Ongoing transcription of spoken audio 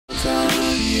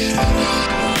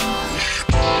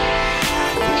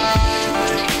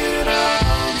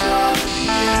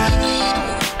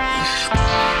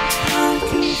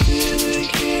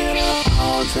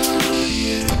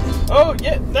Oh,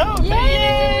 yeah, no,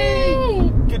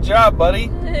 yay! Good job, buddy.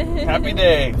 Happy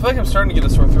day. I feel like I'm starting to get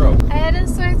a sore throat. I had a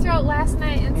sore throat last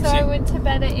night, and so I went to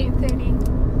bed at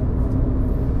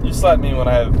 8:30. You slapped me when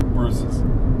I have bruises.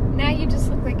 Now you just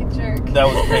look like a jerk. That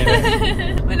was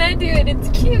payday. When I do it, it's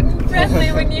cute and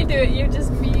friendly. When you do it, you're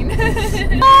just mean.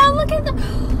 Oh, look at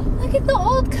the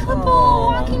old couple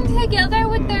walking together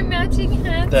with their matching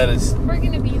hats. That is. We're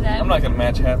gonna be them. I'm not gonna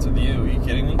match hats with you. Are you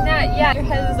kidding me? Yeah, your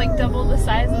head is like double the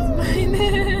size as mine.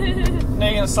 Now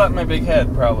you're gonna slap my big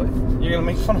head, probably. You're gonna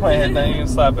make fun of my head, now you're gonna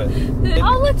slap it.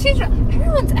 Oh, look,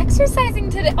 everyone's exercising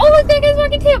today. Oh, look, that guy's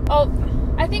walking too. Oh,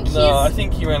 I think he's... No, I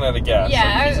think he ran out of gas. Yeah,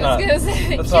 I was gonna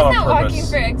say, he's not walking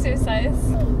for exercise.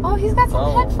 Oh, he's got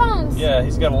some headphones. Yeah,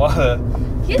 he's got a lot of...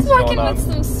 He's walking with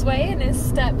some sway in his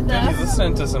step, though. Dude, he's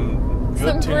listening to some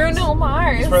good tunes. Bruno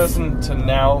Mars. He's probably listening to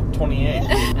Now 28.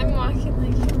 I'm walking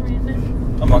like him right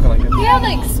now. I'm walking like him. He had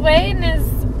like sway in his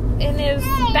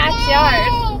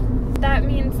backyard. That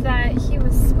means that he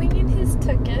was swinging his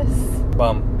tuchus.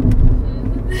 Bum.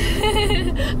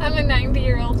 I'm a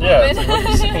 90-year-old woman. Yeah, it's like, what are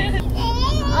you saying?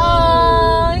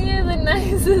 Oh, you're the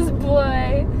nicest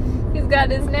boy. He's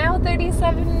got his Now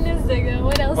 37 in his Ziggo.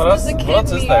 What else does a kid What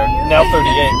else is need? there? Now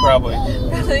 38, probably.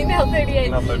 Probably Now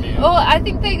 38. Now 38. Oh, I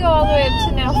think they go all the way up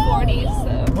to Now 40,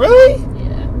 so. Really?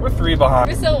 Yeah. We're 3 behind.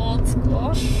 We're so old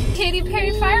school. Katy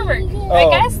Perry firework. Right,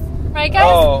 guys? Right, guys?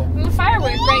 Oh. I'm a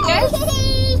firework. Right, guys?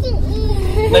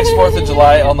 Next 4th of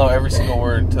July, I'll know every single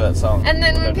word to that song. And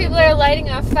then when people are lighting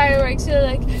off fireworks, you're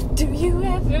like, do you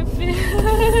ever feel...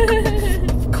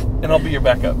 And I'll be your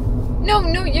backup. No,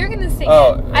 you're gonna sing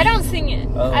it. I don't sing it.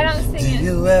 I don't sing it. Do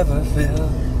you ever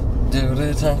feel do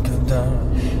the dun dun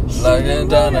dun like a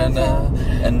dun dun dun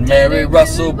and Mary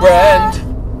Russell Brand?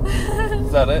 Is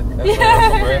that it? That's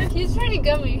Russell Brand? He's pretty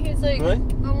gummy. He's like, really?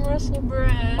 I'm Russell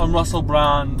Brand. I'm Russell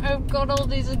Brand. I've got all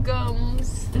these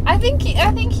gums. I think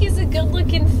he's a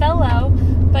good-looking fellow,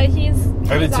 but he's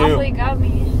awfully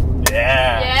gummy.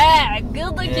 Yeah,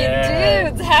 good-looking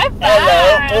dudes. High five.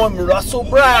 Hello, I'm Russell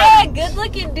Brand. Yeah,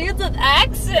 good-looking dudes with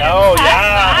accents. Oh, High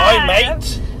yeah. five. Hi,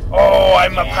 mate. Oh,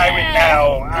 I'm a pirate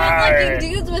now. Good-looking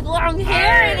dudes with long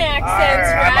hair and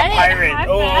accents, right? I'm a pirate. High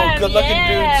Oh, five, good-looking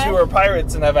dudes who are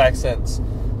pirates and have accents.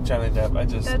 Johnny Depp. I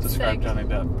just described sick. Johnny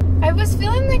Depp. I was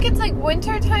feeling like it's like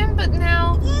winter time, but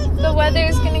now the weather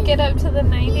is gonna get up to the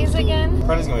 90s again.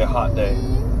 Friday's gonna be a hot day.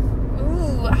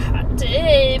 Ooh, a hot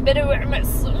day. Better wear my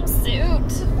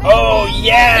swimsuit. Oh,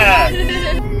 yeah!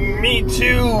 Me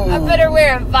too! I better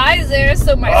wear a visor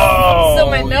so my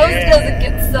nose doesn't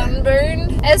get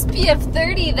sunburned. SPF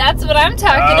 30, that's what I'm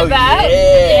talking about.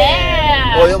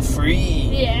 Yeah! Oil free.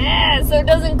 Yeah, so it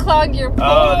doesn't clog your pores.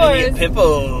 Oh, then you get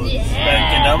pimples. Yeah.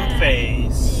 Like a numb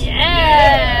face.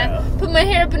 Yeah. Put my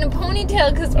hair up in a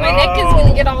ponytail because my neck is going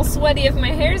to get all sweaty if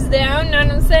my hair's down, know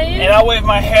what I'm saying? And I'll wave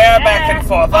my hair back and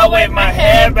forth. I'll wave my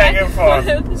hair back and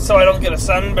forth so I don't get a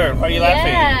sunburn. Why are you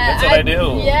laughing? That's what I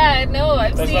do. Yeah, I know.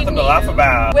 I've There's seen nothing to laugh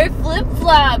about. Wear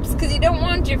flip-flops because you don't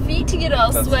want your feet to get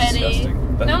all sweaty. Disgusting.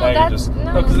 No,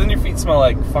 because then your feet smell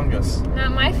like fungus.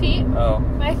 Not my feet. Oh.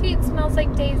 My feet smells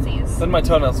like daisies. Then my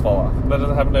toenails fall off. That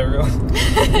doesn't happen to everyone.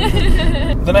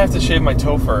 Then I have to shave my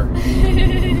toe fur.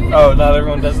 Oh, not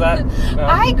everyone does that? No.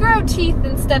 I grow teeth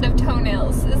instead of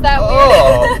toenails. Is that weird?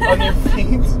 Oh, on your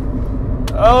feet?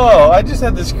 Oh, I just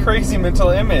had this crazy mental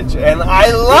image, and I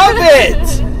love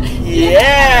it!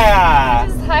 Yeah!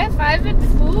 Just high-fiving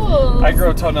fools. I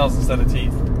grow toenails instead of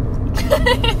teeth.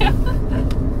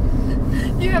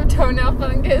 You have toenail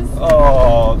fungus.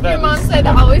 Oh, that Your mom said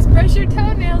always brush your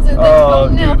toenails or the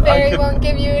toenail fairy won't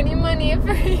give you any money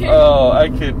for your... Oh, I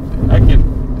could,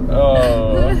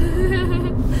 oh.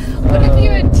 What if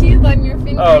you had teeth on your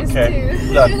fingers okay.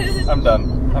 too? Done. I'm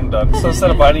done. So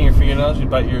instead of biting your fingernails, you'd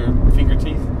bite your finger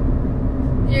teeth?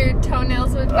 Your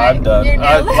toenails would bite I'm done. your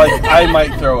nails? I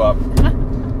might throw up.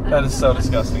 That is so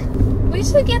disgusting. We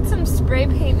should get some spray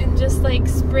paint and just like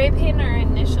spray paint our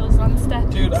initials on stuff.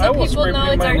 Dude, so I will people spray know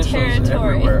paint it's my our initials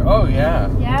territory. everywhere. Oh yeah.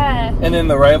 Yeah. And then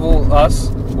the rival us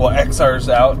will X ours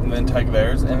out and then tag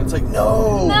theirs, and it's like,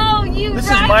 no. No, you. This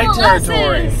is my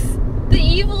territory. Us's. The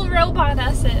evil robot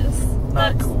us's.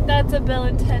 Not cool. That's a Bill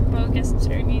and Ted bogus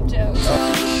journey joke.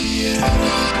 Oh,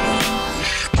 yeah.